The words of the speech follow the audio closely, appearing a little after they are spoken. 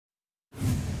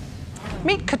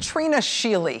Meet Katrina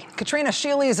Shealy. Katrina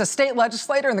Shealy is a state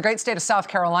legislator in the great state of South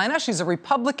Carolina. She's a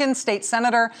Republican state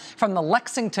senator from the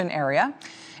Lexington area.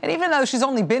 And even though she's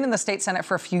only been in the state Senate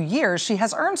for a few years, she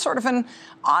has earned sort of an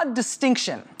odd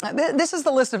distinction. This is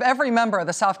the list of every member of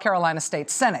the South Carolina State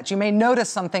Senate. You may notice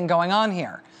something going on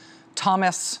here.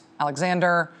 Thomas,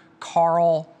 Alexander,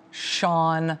 Carl,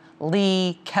 Sean,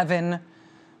 Lee, Kevin,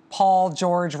 Paul,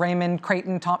 George, Raymond,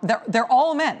 Creighton, Tom. They're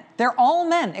all men. They're all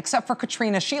men except for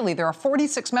Katrina Shealy. There are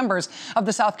 46 members of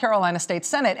the South Carolina State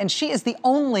Senate, and she is the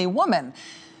only woman.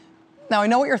 Now, I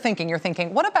know what you're thinking. You're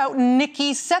thinking, what about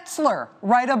Nikki Setzler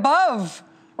right above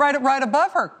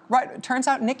her? It turns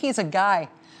out Nikki is a guy.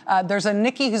 There's a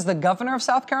Nikki who's the governor of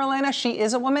South Carolina. She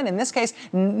is a woman. In this case,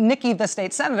 Nikki, the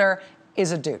state senator,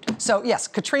 is a dude. So yes,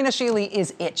 Katrina Shealy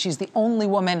is it. She's the only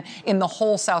woman in the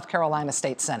whole South Carolina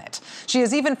State Senate. She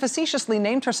has even facetiously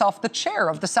named herself the chair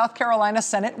of the South Carolina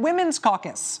Senate Women's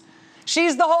Caucus.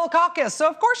 She's the whole caucus, so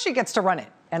of course she gets to run it.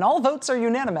 And all votes are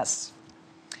unanimous.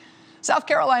 South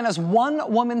Carolina's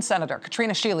one-woman senator,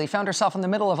 Katrina Shealy, found herself in the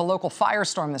middle of a local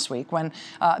firestorm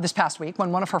this past week,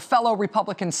 when one of her fellow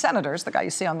Republican senators, the guy you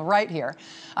see on the right here,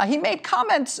 he made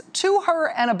comments to her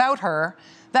and about her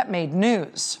that made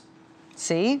news.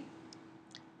 See?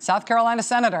 South Carolina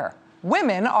senator,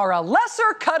 women are a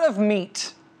lesser cut of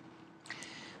meat.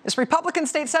 This Republican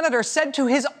state senator said to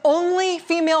his only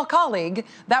female colleague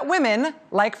that women,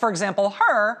 like, for example,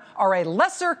 her, are a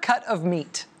lesser cut of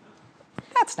meat.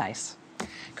 That's nice.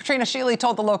 Katrina Shealy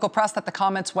told the local press that the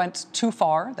comments went too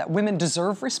far, that women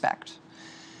deserve respect.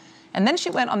 And then she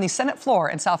went on the Senate floor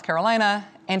in South Carolina,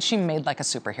 and she made like a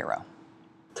superhero.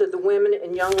 To the women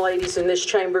and young ladies in this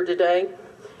chamber today,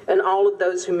 and all of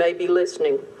those who may be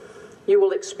listening, you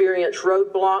will experience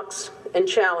roadblocks and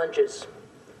challenges.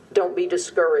 Don't be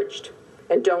discouraged,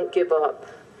 and don't give up.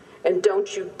 And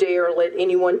don't you dare let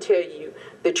anyone tell you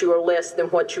that you are less than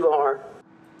what you are.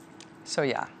 So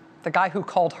yeah, the guy who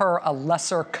called her a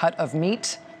lesser cut of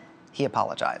meat, he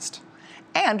apologized.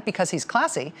 And because he's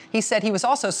classy, he said he was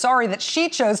also sorry that she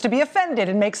chose to be offended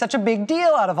and make such a big deal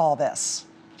out of all this.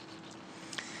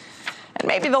 And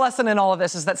maybe the lesson in all of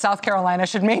this is that South Carolina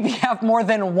should maybe have more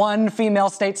than one female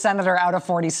state senator out of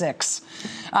 46.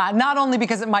 Not only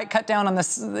because it might cut down on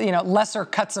this, lesser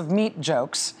cuts of meat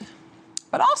jokes,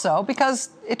 but also because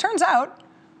it turns out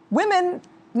women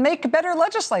make better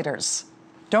legislators.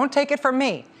 Don't take it from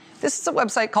me. This is a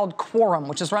website called Quorum,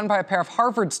 which is run by a pair of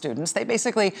Harvard students. They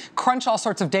basically crunch all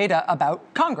sorts of data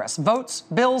about Congress, votes,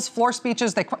 bills, floor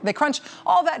speeches. They crunch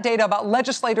all that data about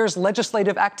legislators'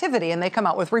 legislative activity, and they come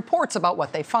out with reports about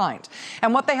what they find.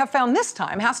 And what they have found this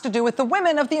time has to do with the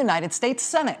women of the United States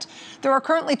Senate. There are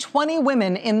currently 20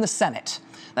 women in the Senate.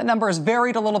 That number has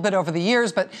varied a little bit over the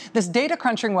years, but this data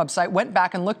crunching website went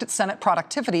back and looked at Senate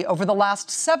productivity over the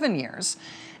last 7 years.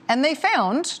 And they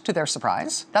found, to their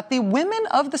surprise, that the women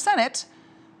of the Senate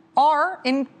are,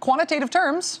 in quantitative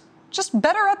terms, just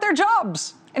better at their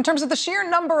jobs. In terms of the sheer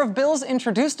number of bills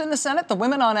introduced in the Senate, the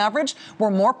women on average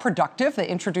were more productive. They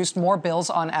introduced more bills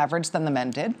on average than the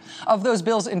men did. Of those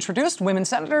bills introduced, women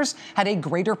senators had a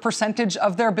greater percentage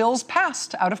of their bills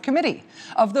passed out of committee.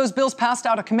 Of those bills passed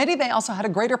out of committee, they also had a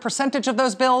greater percentage of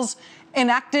those bills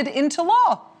enacted into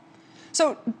law.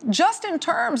 So just in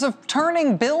terms of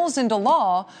turning bills into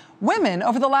law, women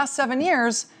over the last 7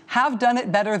 years have done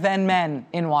it better than men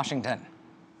in Washington.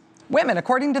 Women,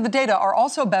 according to the data, are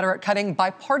also better at cutting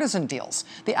bipartisan deals.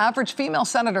 The average female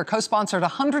senator co-sponsored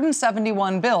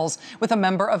 171 bills with a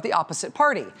member of the opposite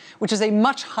party, which is a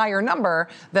much higher number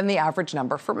than the average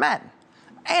number for men.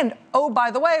 And, oh,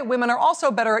 by the way, women are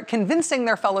also better at convincing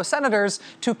their fellow senators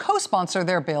to co-sponsor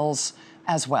their bills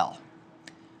as well.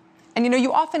 And,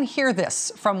 you often hear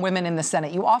this from women in the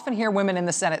Senate. You often hear women in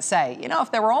the Senate say,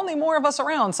 if there were only more of us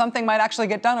around, something might actually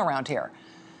get done around here.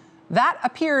 That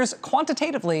appears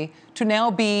quantitatively to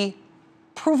now be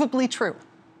provably true.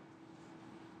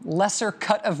 Lesser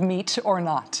cut of meat or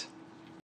not.